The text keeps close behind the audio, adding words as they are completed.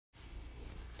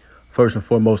First and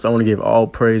foremost, I want to give all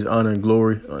praise, honor, and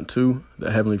glory unto the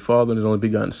Heavenly Father and His only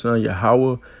begotten Son,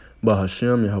 Yahweh,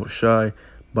 Bahashem, Yahweh Shai,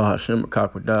 Bahashem,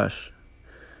 Kakwadash.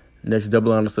 Next,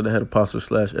 double honors to the head apostle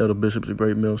 / elder bishops, a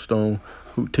great millstone,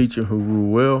 who teach and who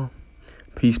rule well.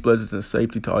 Peace, blessings, and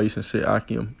safety to all you sincere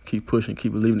Akim. Keep pushing,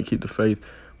 keep believing, and keep the faith,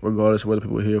 regardless of whether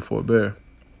people are here for or bear.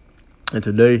 And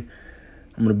today,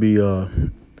 I'm going to be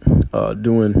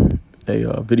doing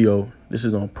a video. This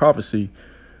is on prophecy.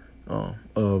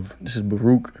 This is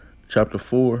Baruch chapter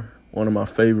 4, one of my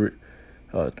favorite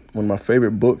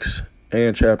books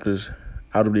and chapters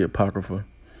out of the Apocrypha,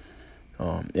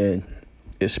 and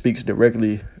it speaks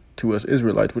directly to us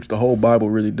Israelites, which the whole Bible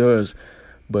really does.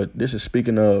 But this is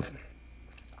speaking of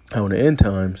how in the end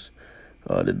times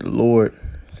that the Lord,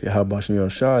 Yahweh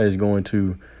Shai, is going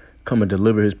to come and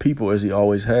deliver His people as He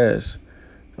always has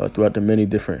throughout the many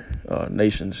different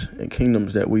nations and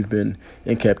kingdoms that we've been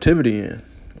in captivity in.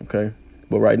 Okay,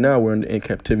 but right now we're in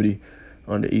captivity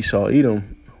under Esau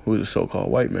Edom, who is a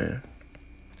so-called white man.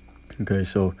 Okay,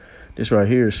 so this right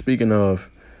here is speaking of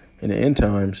in the end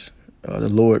times the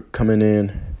Lord coming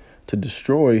in to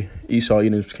destroy Esau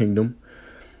Edom's kingdom,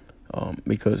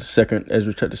 because 2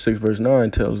 Ezra chapter 6 verse 9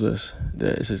 tells us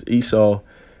that it says Esau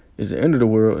is the end of the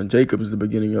world and Jacob is the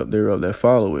beginning of thereof that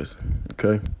followeth.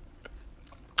 Okay,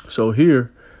 so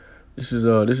here this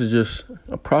is just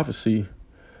a prophecy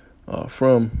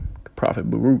from the prophet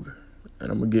Baruch,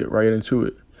 and I'm going to get right into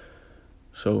it.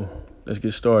 So let's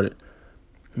get started.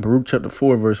 Baruch chapter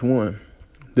 4, verse 1.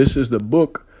 This is the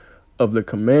book of the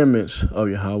commandments of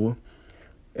Yahweh,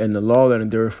 and the law that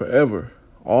endureth forever.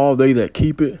 All they that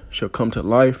keep it shall come to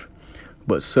life,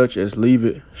 but such as leave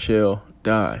it shall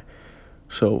die.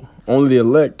 So only the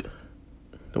elect,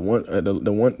 the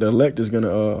elect is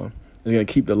gonna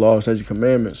keep the laws, statutes,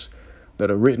 commandments that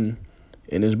are written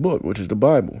in this book, which is the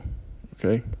Bible.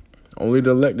 Okay, only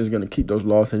the elect is going to keep those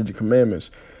laws, statutes, and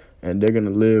commandments, and they're going to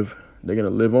live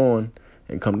on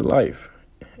and come to life.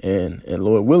 And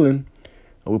Lord willing,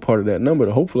 we're part of that number,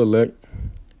 the hopeful elect.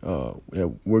 We're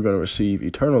going to receive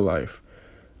eternal life,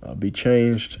 be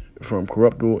changed from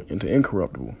corruptible into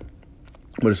incorruptible.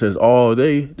 But it says all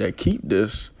they that keep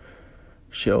this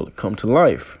shall come to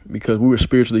life, because we were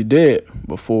spiritually dead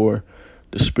before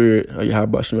the Spirit of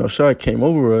Yahweh Shai came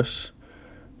over us.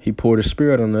 He poured His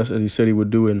Spirit on us, as He said He would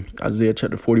do in Isaiah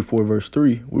chapter 44, verse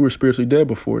 3. We were spiritually dead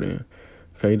before then.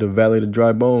 Okay, the valley of the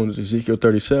dry bones, Ezekiel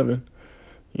 37.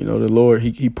 You know, the Lord,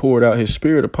 He poured out His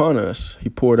Spirit upon us. He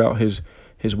poured out His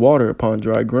water upon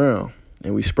dry ground,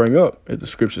 and we sprang up, as the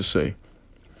scriptures say.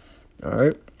 All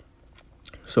right?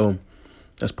 So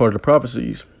that's part of the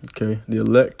prophecies. Okay, the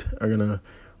elect are going to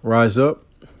rise up,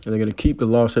 and they're going to keep the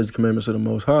law, statutes, commandments of the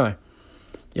Most High,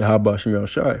 Yahweh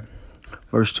Shai.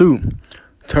 Verse 2.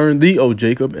 Turn thee, O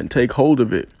Jacob, and take hold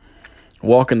of it.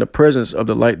 Walk in the presence of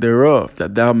the light thereof,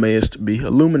 that thou mayest be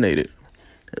illuminated.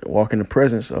 Walk in the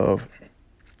presence of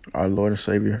our Lord and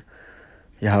Savior,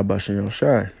 Yahweh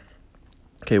Shai.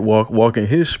 Okay, walk in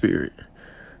His Spirit,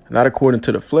 not according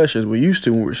to the flesh as we used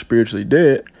to when we were spiritually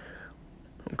dead.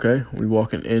 Okay, we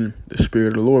walking in the Spirit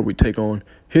of the Lord. We take on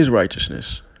His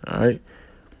righteousness. All right.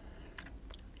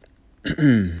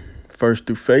 First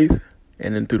through faith,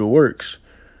 and then through the works.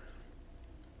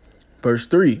 Verse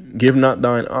 3, give not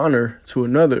thine honor to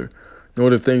another, nor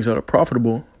the things that are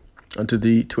profitable unto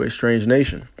thee to a strange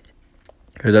nation.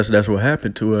 Because that's what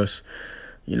happened to us.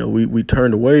 You know, we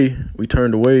turned away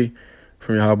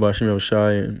from Yahweh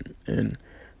Shai, and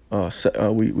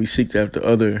we seek after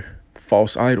other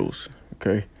false idols.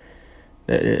 Okay,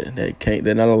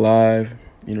 they're not alive.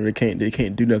 You know, they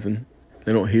can't do nothing.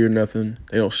 They don't hear nothing.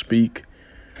 They don't speak.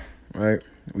 Right?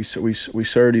 We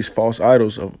serve these false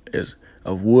idols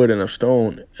of wood and of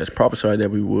stone, as prophesied that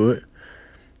we would.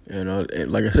 And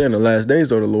like I said, in the last days,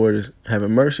 though, the Lord is having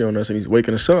mercy on us, and He's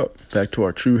waking us up back to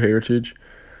our true heritage,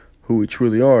 who we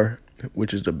truly are,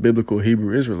 which is the biblical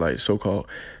Hebrew Israelites, so-called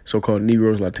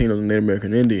Negroes, Latinos, and Native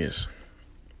American Indians.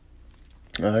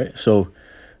 All right, so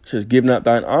it says, give not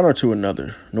thine honor to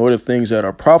another, nor the things that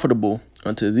are profitable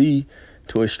unto thee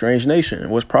to a strange nation. And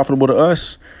what's profitable to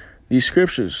us? These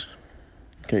scriptures.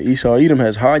 Okay, Esau Edom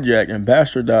has hijacked and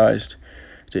bastardized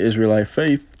the Israelite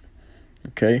faith,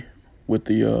 okay, with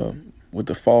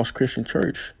the false Christian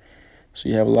church. So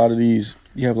you have a lot of these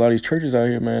churches out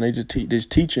here, man. They just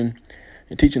teaching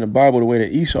the Bible the way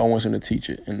that Esau wants them to teach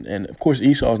it, and of course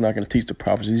Esau is not going to teach the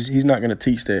prophecies. He's not going to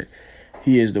teach that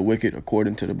he is the wicked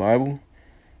according to the Bible,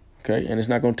 okay, and it's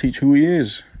not going to teach who he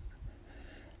is.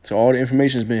 So all the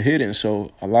information has been hidden.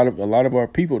 So a lot of our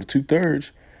people, the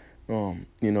 2/3,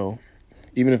 you know,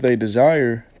 even if they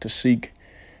desire to seek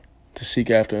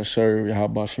after and serve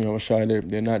Yahweh Shai,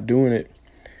 they're not doing it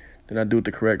They're not doing it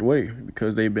the correct way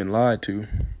because they've been lied to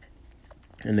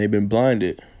and they've been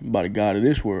blinded by the God of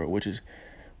this world, which is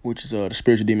the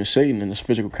spiritual demon Satan and his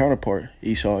physical counterpart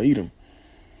Esau, Edom.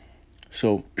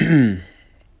 So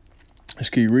let's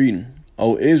keep reading.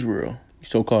 O Israel,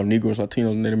 so-called Negroes,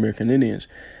 Latinos, and Native American Indians,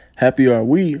 happy are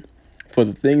we, for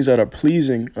the things that are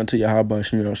pleasing unto Yahweh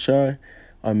Shem Shai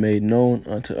are made known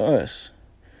unto us.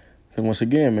 And once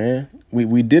again, man,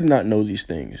 we did not know these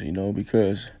things,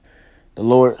 because the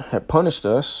Lord had punished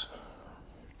us.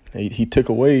 He took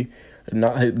away the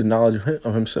knowledge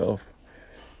of himself.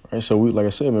 Right? So like I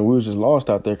said, man, we was just lost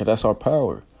out there because that's our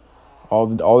power. All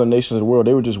the nations of the world,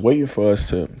 they were just waiting for us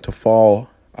to fall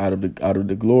out of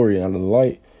the glory and out of the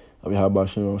light of Yahweh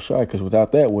Shem Shai, because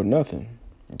without that, we're nothing.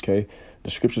 Okay, the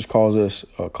scriptures calls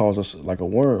us like a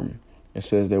worm. It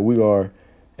says that we are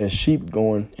as sheep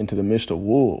going into the midst of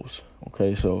wolves.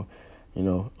 Okay, so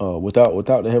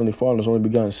without the Heavenly Father, His only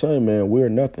begotten Son, man, we're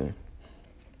nothing.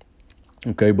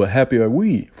 Okay, but happy are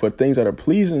we, for things that are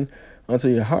pleasing unto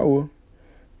Yahweh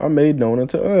are made known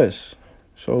unto us.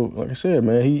 So, like I said,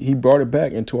 man, he brought it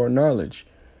back into our knowledge.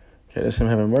 Okay, that's Him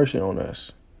having mercy on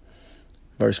us.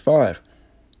 Verse 5,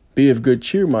 be of good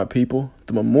cheer, my people,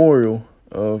 the memorial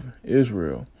of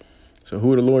Israel. So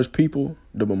who are the Lord's people?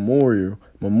 The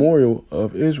memorial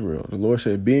of Israel. The Lord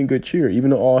said, be in good cheer, even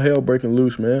though all hell breaking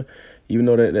loose, man. Even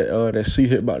though that sea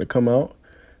hit about to come out.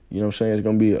 You know what I'm saying? It's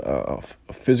going to be a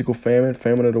physical famine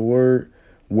of the word.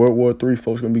 World War III,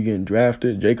 folks going to be getting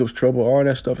drafted. Jacob's trouble, all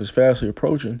that stuff is fastly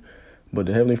approaching. But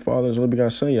the Heavenly Father is only begun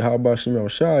saying, how about Shem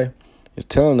Shai is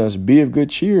telling us, be of good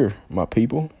cheer, my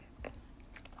people.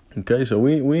 Okay, so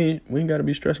we ain't got to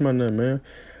be stressing about nothing, man.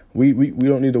 We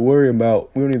don't need to worry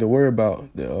about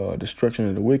the destruction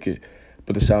of the wicked,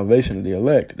 but the salvation of the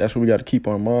elect. That's what we got to keep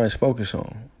our minds focused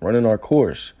on, running our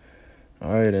course.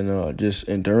 All right, and just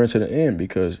endure to the end,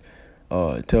 because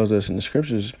it tells us in the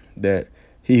scriptures that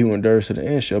he who endures to the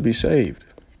end shall be saved.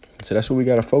 So that's what we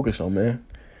got to focus on, man.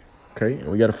 Okay, and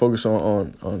we got to focus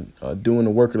on doing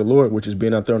the work of the Lord, which is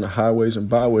being out there on the highways and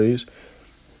byways,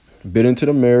 bidding to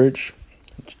the marriage,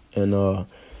 and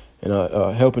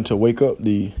helping to wake up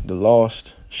the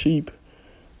lost sheep,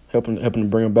 helping to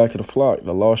bring them back to the flock,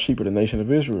 the lost sheep of the nation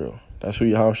of Israel. That's who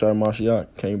Yahweh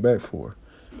Mashiach came back for.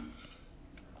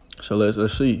 So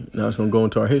let's see. Now it's going to go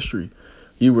into our history.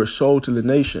 You were sold to the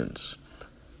nations.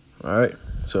 All right.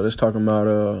 So let's talk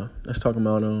about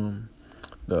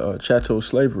the chattel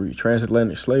slavery,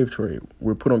 transatlantic slave trade.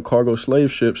 We're put on cargo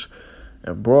slave ships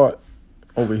and brought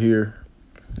over here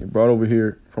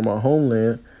from our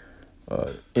homeland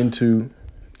into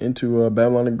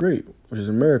Babylon the Great, which is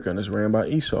America, and it's ran by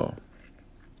Esau.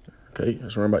 Okay,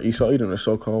 it's ran by Esau Edom, the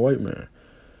so-called white man.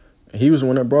 And he was the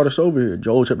one that brought us over here.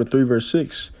 Joel chapter 3, verse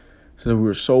 6 says we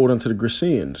were sold unto the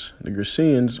Grecians. The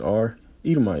Grecians are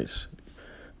Edomites,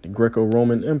 the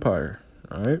Greco-Roman Empire.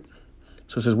 All right.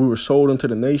 So it says we were sold unto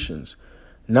the nations,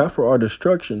 not for our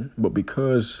destruction, but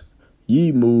because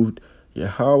ye moved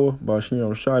Yahweh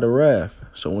Ba'ashem Shai to wrath.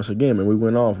 So once again, man, we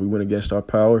went against our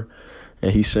power,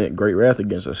 and he sent great wrath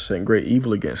against us, sent great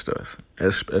evil against us,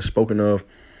 as spoken of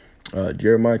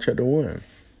Jeremiah chapter 1.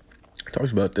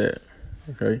 Talks about that.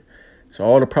 Okay. So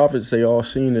all the prophets, they all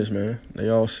seen this, man. They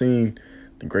all seen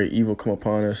the great evil come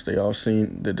upon us. They all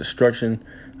seen the destruction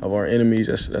of our enemies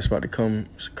that's about to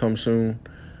come soon.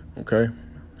 Okay.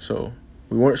 So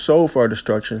we weren't sold for our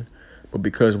destruction, but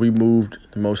because we moved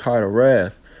the Most High to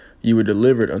wrath, you were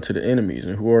delivered unto the enemies.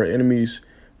 And who are our enemies?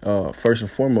 First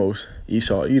and foremost,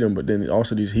 Esau, Edom, but then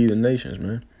also these heathen nations,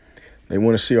 man. They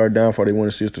want to see our downfall. They want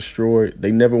to see us destroyed.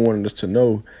 They never wanted us to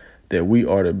know that we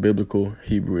are the biblical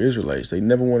Hebrew Israelites. They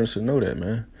never wanted us to know that,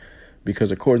 man.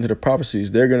 Because according to the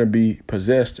prophecies, they're going to be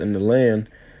possessed in the land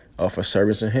for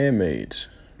servants and handmaids,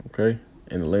 okay,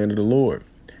 in the land of the Lord.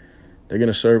 They're going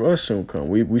to serve us soon come.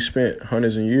 We spent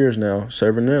hundreds of years now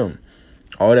serving them.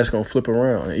 All that's going to flip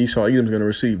around. And Esau Edom's going to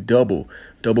receive double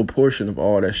portion of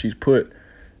all that she's put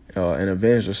and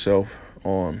avenged herself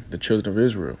on the children of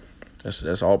Israel.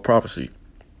 That's all prophecy.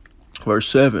 Verse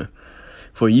 7,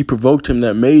 for ye provoked him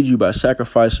that made you by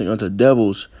sacrificing unto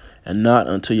devils and not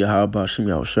unto Yahweh Ba'ashem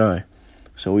Yahushai.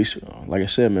 So we, like I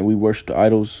said, man, we worshiped the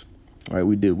idols. Right?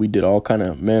 We did all kind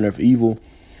of manner of evil,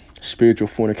 spiritual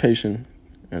fornication,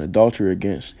 and adultery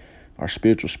against our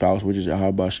spiritual spouse, which is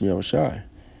Yahweh Ba'ashem Yahushai.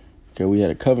 Okay, we had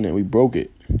a covenant, we broke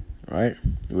it. Right?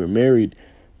 We were married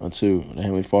unto the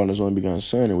Heavenly Father and His only begotten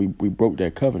Son, and we broke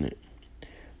that covenant.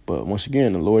 But once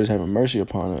again, the Lord is having mercy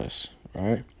upon us.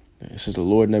 Right? It says the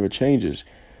Lord never changes.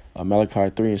 Malachi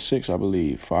 3 and 6, I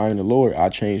believe. For I am the Lord, I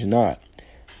change not.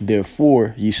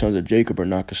 Therefore, ye sons of Jacob are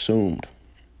not consumed.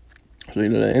 So,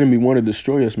 the enemy wanted to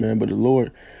destroy us, man, but the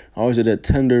Lord always had that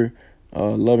tender,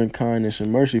 loving kindness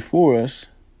and mercy for us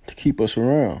to keep us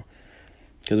around.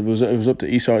 Because if it was up to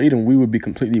Esau Edom, we would be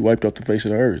completely wiped off the face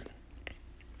of the earth.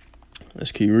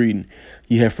 Let's keep reading.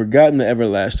 You have forgotten the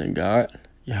everlasting God,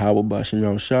 Yahweh Bashem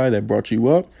Yahushai, that brought you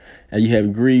up, and you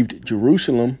have grieved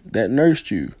Jerusalem that nursed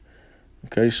you.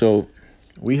 Okay, so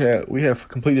we forgot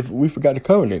the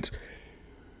covenants.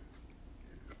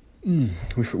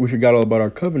 We forgot all about our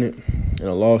covenant and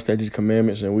the law, statutes,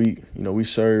 commandments, and we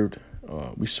served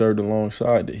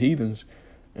alongside the heathens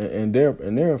and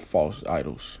their false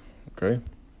idols. Okay.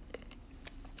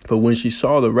 But when she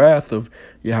saw the wrath of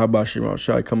Yahweh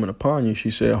Shai coming upon you, she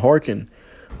said, "Hearken,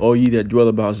 O ye that dwell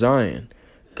about Zion,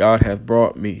 God hath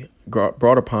brought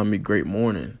upon me great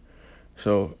mourning."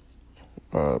 So,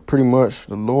 pretty much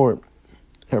the Lord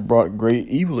had brought great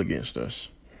evil against us,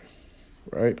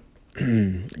 right?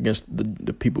 Against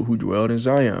the people who dwelled in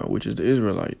Zion, which is the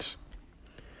Israelites.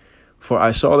 For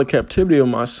I saw the captivity of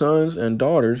my sons and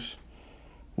daughters,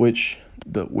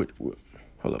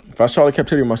 If I saw the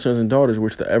captivity of my sons and daughters,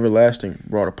 which the everlasting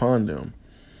brought upon them.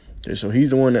 Okay, so he's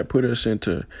the one that put us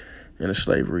into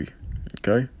slavery.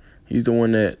 Okay, he's the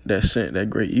one that sent that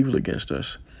great evil against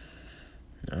us.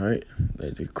 All right,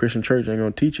 the Christian church ain't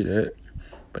gonna teach you that,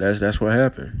 but that's what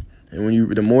happened.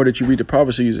 And the more that you read the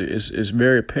prophecies, it's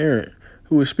very apparent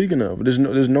who is speaking of. There's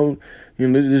no,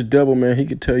 this devil, man, he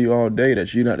could tell you all day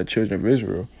that you're not the children of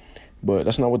Israel, but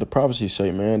that's not what the prophecies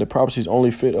say, man. The prophecies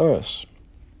only fit us.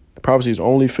 The prophecies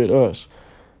only fit us.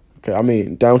 Okay, I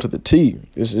mean, down to the T.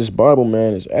 This Bible,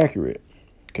 man, is accurate.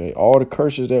 Okay, all the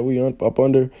curses that we up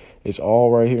under, it's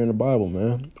all right here in the Bible,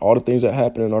 man. All the things that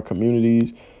happen in our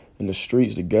communities, in the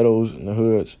streets, the ghettos, and the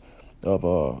hoods of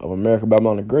America,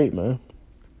 Babylon the Great, man.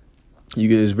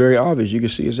 It's very obvious. You can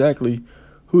see exactly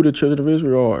who the children of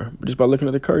Israel are just by looking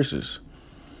at the curses.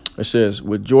 It says,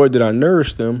 "With joy did I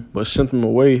nourish them, but sent them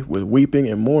away with weeping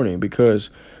and mourning," because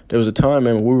there was a time,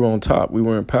 man, when we were on top. We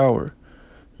were in power.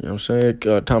 You know what I'm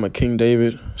saying? Time of King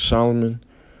David, Solomon,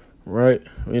 right?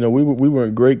 We were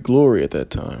in great glory at that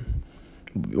time.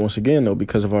 Once again, though,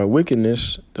 because of our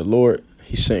wickedness, the Lord,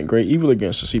 he sent great evil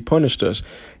against us. He punished us.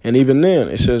 And even then,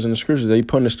 it says in the scriptures that he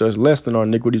punished us less than our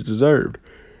iniquities deserved.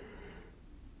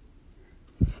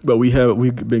 But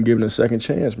we've been given a second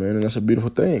chance, man, and that's a beautiful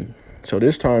thing. So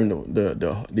this time,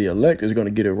 the elect is going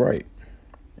to get it right.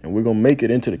 And we're going to make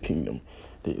it into the kingdom.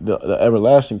 The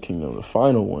everlasting kingdom, the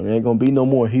final one. There ain't going to be no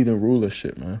more heathen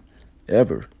rulership, man.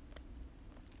 Ever.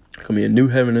 It's going to be a new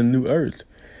heaven and a new earth,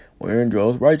 wherein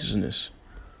dwells righteousness.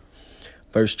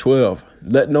 Verse 12,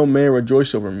 "Let no man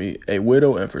rejoice over me, a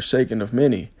widow and forsaken of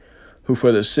many, who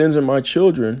for the sins of my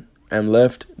children am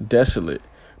left desolate,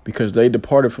 because they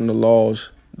departed from the law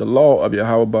of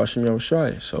Yahweh Bashem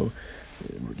Yahushai." So,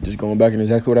 just going back and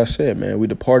exactly what I said, man. We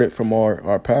departed from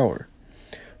our power.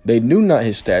 "They knew not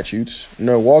his statutes,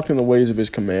 nor walked in the ways of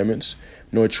his commandments,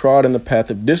 nor trod in the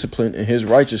path of discipline in his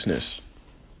righteousness."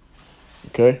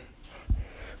 Okay?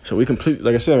 So we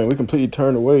completely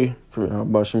turned away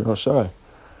from Bashem Yahushai.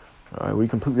 All right, we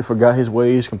completely forgot his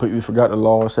ways, completely forgot the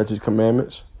law, statutes,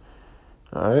 commandments.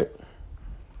 All right?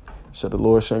 So the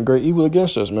Lord sent great evil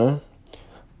against us, man.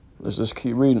 Let's just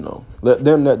keep reading, though. "Let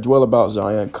them that dwell about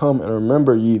Zion come and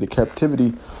remember ye the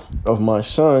captivity of my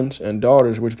sons and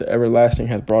daughters, which the everlasting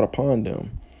hath brought upon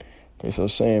them." Okay, so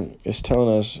it's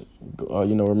telling us,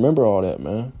 remember all that,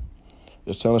 man.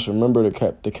 It's telling us to remember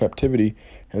the captivity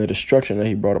and the destruction that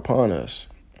he brought upon us.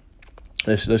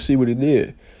 Let's see what he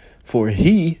did. "For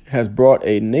he has brought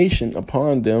a nation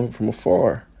upon them from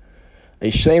afar, a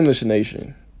shameless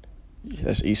nation,"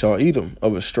 that's Esau Edom,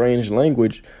 "of a strange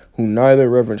language, who neither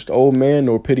reverenced old man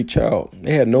nor pity child."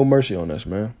 They had no mercy on us,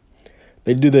 man.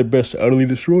 They did their best to utterly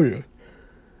destroy us.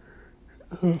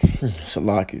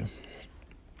 Salakia.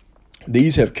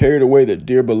 "These have carried away the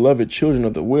dear beloved children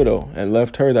of the widow, and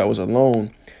left her that was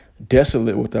alone,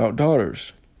 desolate without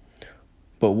daughters.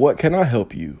 But what can I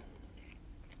help you?"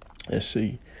 Let's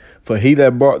see. "For he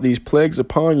that brought these plagues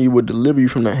upon you would deliver you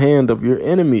from the hand of your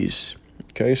enemies."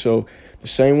 Okay, so the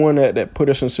same one that put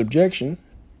us in subjection,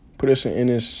 put us in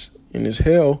this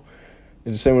hell,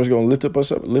 is the same one that's going to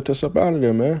lift us up out of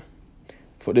there, man.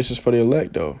 For this is for the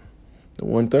elect, though. The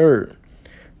 1/3.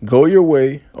 "Go your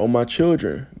way, O my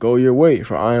children, go your way,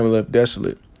 for I am left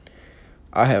desolate.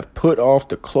 I have put off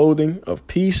the clothing of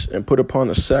peace and put upon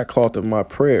the sackcloth of my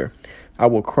prayer. I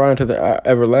will cry unto the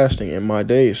everlasting in my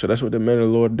days." So that's what the men of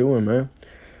the Lord are doing, man.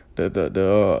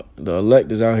 The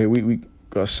elect is out here. We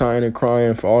are sighing and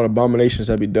crying for all the abominations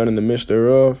that be done in the midst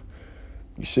thereof.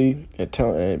 You see, and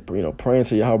praying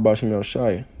to Yahweh Bashem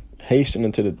Yahushai,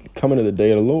 hastening to the coming of the day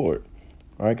of the Lord.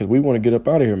 All right, because we want to get up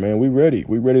out of here, man. We ready.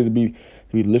 We ready to be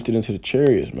be lifted into the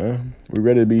chariots, man. We're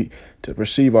ready to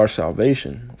receive our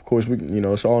salvation. Of course,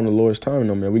 it's all in the Lord's time,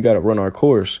 though, man. We got to run our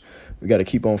course. We got to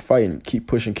keep on fighting, keep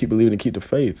pushing, keep believing, and keep the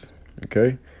faith.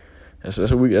 Okay, that's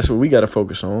what we got to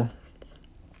focus on.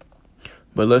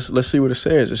 But let's see what it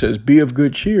says. It says, "Be of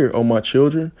good cheer, O my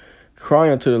children.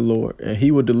 Cry unto the Lord, and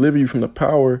He will deliver you from the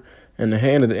power and the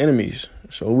hand of the enemies."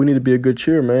 So we need to be of good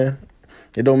cheer, man.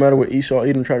 It don't matter what Esau,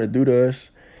 Edom try to do to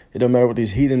us. It don't matter what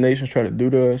these heathen nations try to do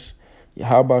to us.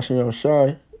 Yahweh Shem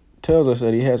Shai tells us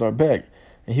that He has our back,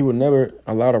 and He will never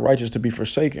allow the righteous to be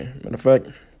forsaken. Matter of fact,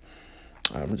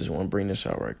 I just want to bring this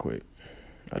out right quick.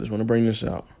 I just want to bring this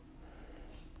out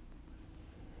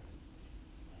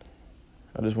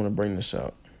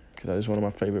because that is one of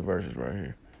my favorite verses right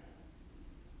here.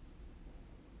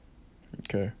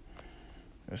 Okay,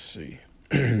 let's see.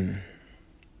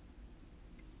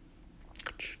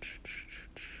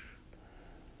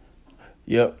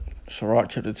 Yep, Sirach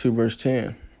chapter 2 verse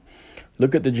 10.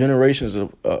 Look at the generations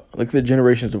of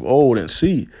old and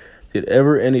see, did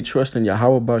ever any trust in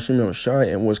Yahweh Ba'Shem Shai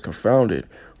and was confounded,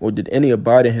 or did any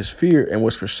abide in His fear and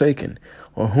was forsaken,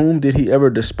 or whom did He ever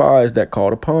despise that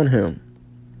called upon Him?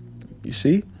 You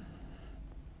see,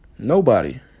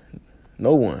 nobody,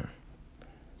 no one.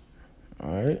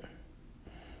 All right,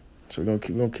 so we're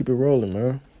gonna keep it rolling,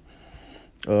 man.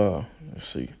 Let's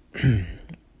see,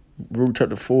 Baruch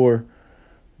chapter 4.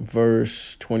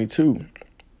 Verse 22.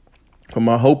 For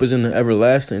my hope is in the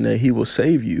everlasting, that He will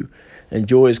save you, and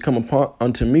joy is come upon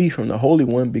unto me from the Holy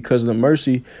One, because of the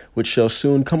mercy which shall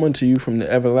soon come unto you from the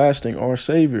everlasting, our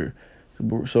Savior.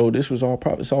 So this was all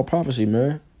prophecy,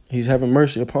 man. He's having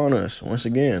mercy upon us once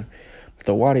again.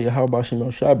 The Wadi Yahweh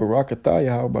Shem Shai, Baruch atah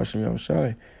Yahweh Shem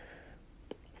Shai.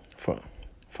 For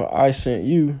I sent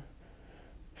you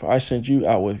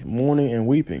out with mourning and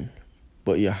weeping,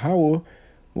 but Yahweh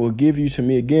will give you to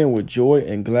me again with joy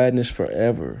and gladness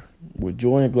forever. With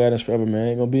joy and gladness forever, man.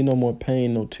 Ain't gonna be no more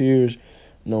pain, no tears,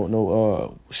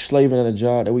 no slaving at a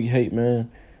job that we hate, man.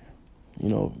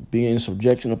 Being in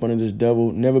subjection up under this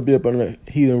devil. Never be up under the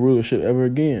heathen rulership ever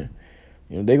again.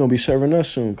 They're gonna be serving us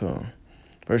soon come.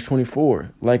 Verse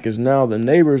 24. Like as now the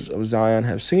neighbors of Zion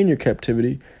have seen your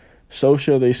captivity, so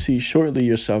shall they see shortly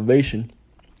your salvation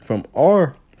from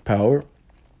our power,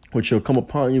 which shall come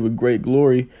upon you with great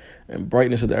glory and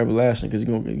brightness of the everlasting, because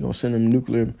He's gonna send them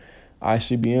nuclear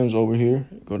ICBMs over here,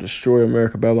 gonna destroy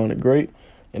America, Babylon the Great,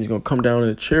 and He's gonna come down in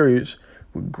the chariots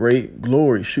with great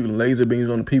glory, shooting laser beams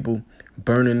on the people,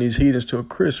 burning these heathens to a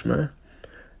crisp, man.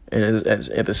 And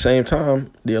at the same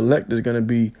time, the elect is gonna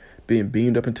be being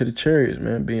beamed up into the chariots,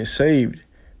 man, being saved,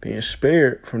 being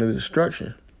spared from the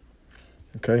destruction.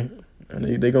 Okay, and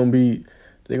they're gonna be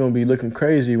looking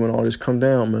crazy when all this come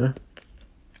down, man.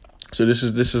 So this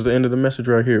is the end of the message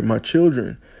right here. My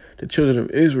children, the children of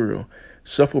Israel,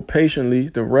 suffer patiently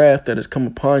the wrath that has come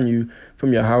upon you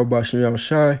from Yahweh Ba'Shem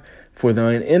Shai, for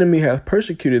thine enemy hath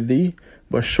persecuted thee,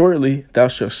 but shortly thou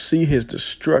shalt see his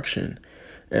destruction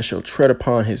and shall tread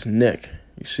upon his neck.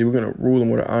 You see, we're going to rule him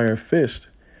with an iron fist.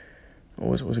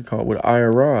 What's it called? With an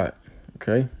iron rod.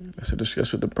 Okay? That's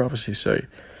what the prophecies say.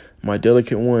 My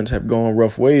delicate ones have gone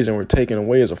rough ways and were taken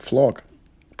away as a flock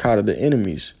caught of the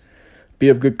enemies. Be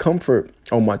of good comfort,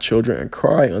 O my children, and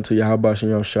cry unto Yahweh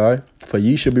Ba'Shem Shai, for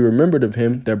ye shall be remembered of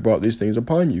Him that brought these things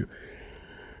upon you.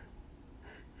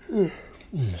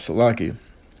 Salaki.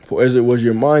 For as it was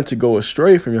your mind to go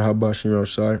astray from Yahweh Ba'Shem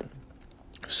Shai,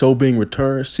 so being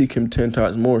returned, seek Him 10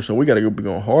 times more. So we got to be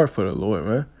going hard for the Lord,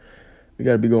 man. We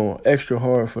got to be going extra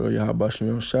hard for the Yahweh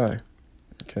Ba'Shem Shai.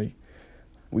 Okay?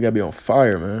 We got to be on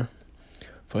fire, man.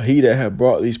 For He that hath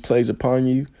brought these plagues upon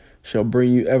you shall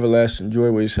bring you everlasting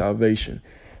joy with His salvation.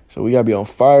 So we got to be on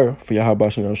fire for Yahweh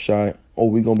Ba'Shem Shai, or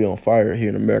we going to be on fire here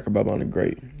in America, Babylon the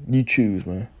Great. You choose,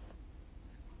 man.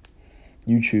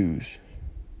 You choose.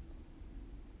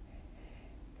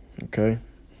 Okay?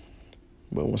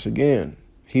 But once again,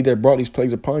 He that brought these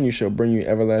plagues upon you shall bring you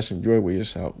everlasting joy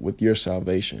with your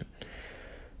salvation.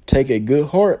 Take a good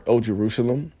heart, O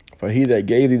Jerusalem, for He that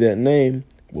gave thee that name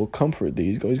will comfort thee.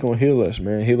 He's going to heal us,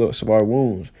 man. Heal us of our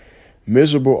wounds.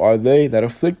 Miserable are they that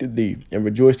afflicted thee, and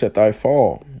rejoiced at thy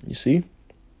fall. You see?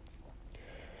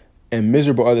 And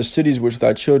miserable are the cities which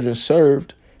thy children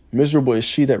served. Miserable is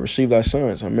she that received thy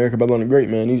sons. America, Babylon the Great,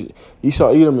 man.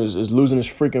 Esau Edom is losing his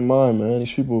freaking mind, man.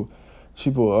 These people,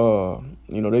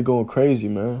 they going crazy,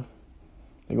 man.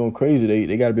 They going crazy.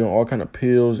 They got to be on all kind of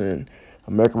pills, and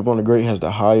America, Babylon the Great has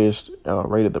the highest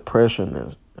rate of depression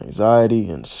and anxiety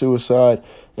and suicide,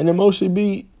 and it mostly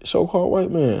be so-called white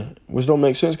men, which don't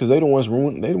make sense because they the ones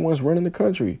running the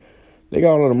country. They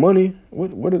got a lot of money.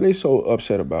 What are they so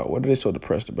upset about? What are they so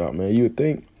depressed about, man? You would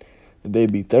think that they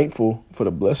be thankful for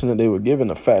the blessing that they were given,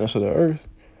 the fatness of the earth,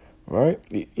 right?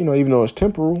 Even though it's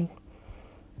temporal,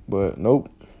 but nope.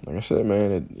 Like I said,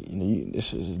 man,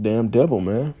 this is a damn devil,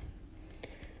 man.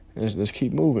 Let's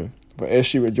keep moving. For as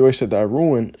she rejoiced at thy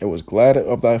ruin and was glad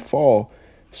of thy fall,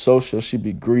 so shall she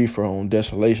be grieved for her own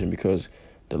desolation, because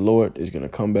the Lord is going to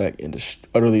come back and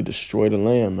utterly destroy the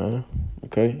land, man.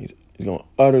 Okay? He's going to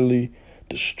utterly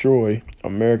destroy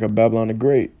America, Babylon the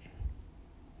Great.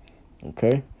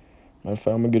 Okay? Matter of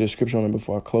fact, I'm going to get a scripture on it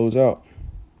before I close out.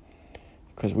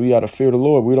 Because we got to fear the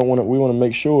Lord. We want to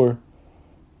make sure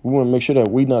that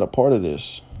we're not a part of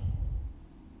this.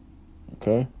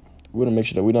 Okay? We want to make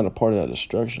sure that we're not a part of that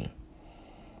destruction.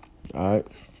 All right?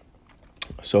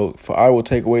 So, for I will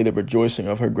take away the rejoicing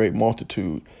of her great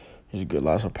multitude. There's good,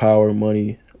 lots of power,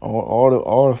 money,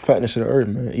 all the fatness of the earth,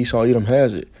 man. Esau, Edom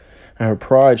has it. And her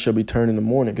pride shall be turned in the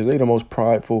morning, because they're the most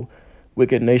prideful,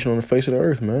 wicked nation on the face of the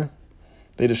earth, man.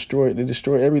 They destroy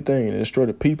everything. They destroy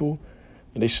the people.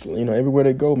 And they, everywhere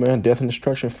they go, man, death and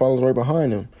destruction follows right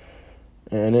behind them.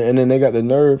 And then they got the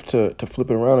nerve to flip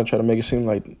it around and try to make it seem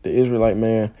like the Israelite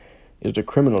man is the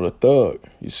criminal, the thug,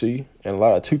 you see. And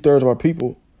 2/3 of our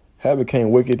people have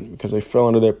became wicked because they fell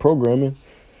under their programming.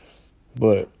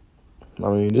 But I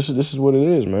mean, this is what it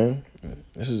is, man.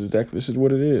 This is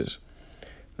what it is.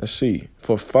 Let's see.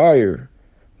 For fire,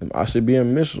 the ICBM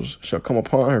missiles shall come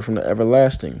upon her from the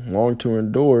everlasting, long to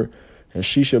endure, and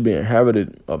she shall be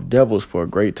inhabited of devils for a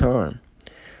great time.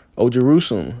 O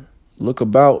Jerusalem, look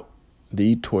about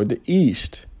thee toward the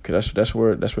east, because that's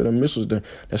where the missiles.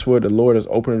 That's where the Lord is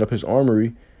opening up His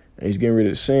armory, and He's getting ready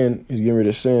to send.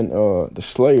 The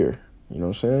Slayer. You know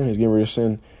what I'm saying? He's getting ready to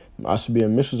send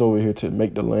ICBM missiles over here to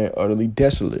make the land utterly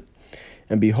desolate.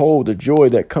 And behold, the joy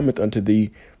that cometh unto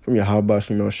thee from Yahweh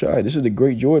Shem Shai. This is the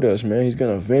great joy to us, man. He's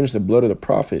going to avenge the blood of the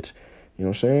prophets. You know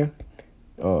what I'm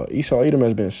saying? Esau Edom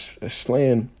has been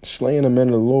slaying the men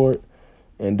of the Lord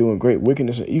and doing great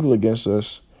wickedness and evil against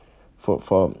us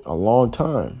for a long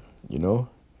time,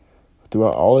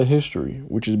 throughout all of history,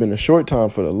 which has been a short time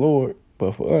for the Lord,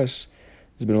 but for us,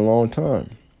 it's been a long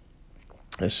time.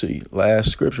 Let's see,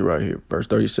 last scripture right here, verse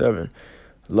 37.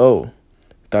 Lo,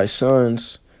 thy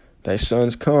sons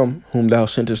come, whom thou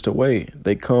sentest away.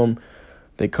 They come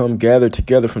gathered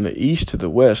together from the east to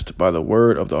the west by the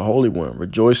word of the Holy One,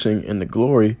 rejoicing in the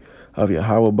glory of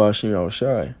Yahweh Bashim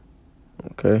Yahushai.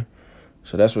 Okay,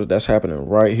 so that's happening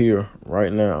right here,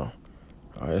 right now.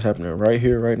 It's happening right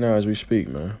here, right now as we speak,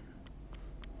 man.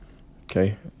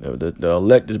 Okay, the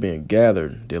elect is being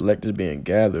gathered. The elect is being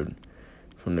gathered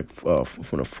from the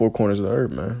four corners of the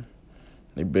earth, man.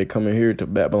 They coming here to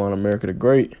Babylon, America the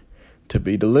Great, to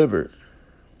be delivered.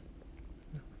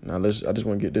 Now I just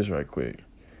want to get this right quick.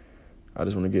 I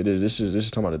just want to get this. This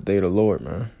is talking about the day of the Lord,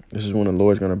 man. This is when the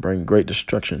Lord's going to bring great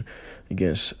destruction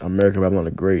against America, Babylon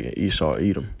the Great, and Esau,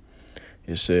 Edom.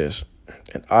 It says,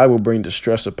 and I will bring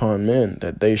distress upon men,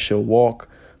 that they shall walk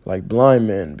like blind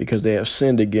men, because they have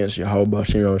sinned against Yahweh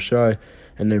Bashim Yahushai,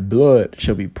 and their blood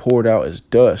shall be poured out as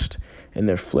dust, and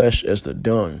their flesh as the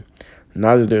dung.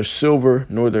 Neither their silver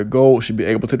nor their gold should be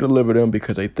able to deliver them,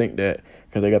 because they think that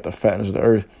because they got the fatness of the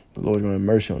earth, the Lord's going to have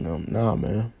mercy on them. Nah,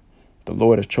 man. The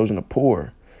Lord has chosen the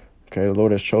poor. Okay, the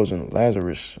Lord has chosen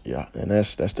Lazarus. Yeah, and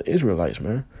that's the Israelites,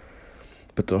 man.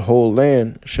 But the whole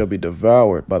land shall be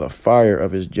devoured by the fire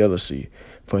of his jealousy,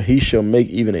 for he shall make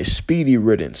even a speedy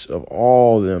riddance of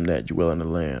all them that dwell in the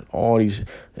land. All these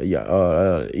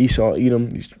Esau, Edom,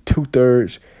 these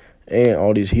 2/3, and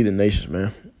all these heathen nations,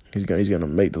 man. He's gonna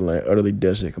make the land utterly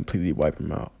desolate, completely wipe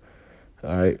them out.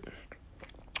 All right,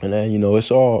 and then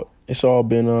it's all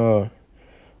been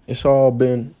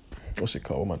what's it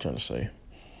called? What am I trying to say?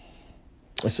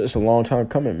 It's a long time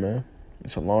coming, man.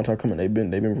 It's a long time coming. They've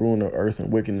been ruining the earth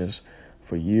and wickedness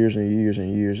for years and years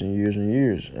and years and years and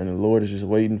years. And the Lord is just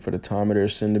waiting for the time of their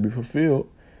sin to be fulfilled.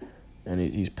 And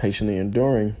He's patiently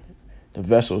enduring the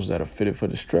vessels that are fitted for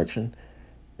destruction.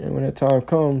 And when that time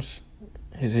comes,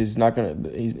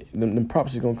 them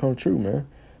prophecies gonna come true, man.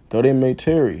 Though they may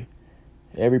tarry,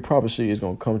 every prophecy is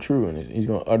gonna come true, and He's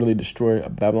gonna utterly destroy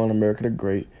Babylon, America the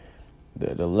Great.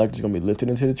 The elect is gonna be lifted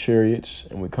into the chariots,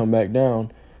 and we come back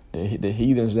down. The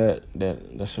heathens that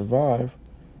survive,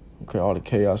 okay, all the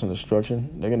chaos and destruction,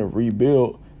 they're going to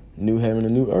rebuild new heaven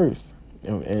and new earth.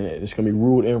 And it's going to be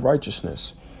ruled in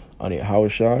righteousness. On the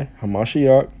Yahushai,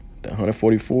 Hamashiach, the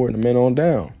 144, and the men on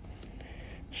down.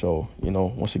 So,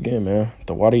 once again, man,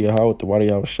 Tawadi Yahweh, Tawadi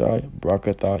Yahushai,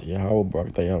 Barakatha Yahweh,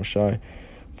 Barakatha Yahushai,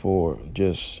 for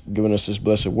just giving us this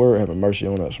blessed word, having mercy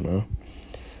on us, man.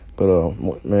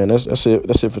 But, man, that's it.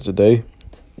 That's it for today.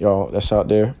 Y'all, that's out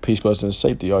there. Peace, blessings, and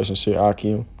safety. Y'all sincere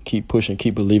Akim. Keep pushing,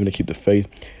 keep believing, and keep the faith.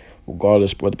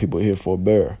 regardless whether people are here for a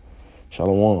bear.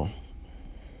 Shalom.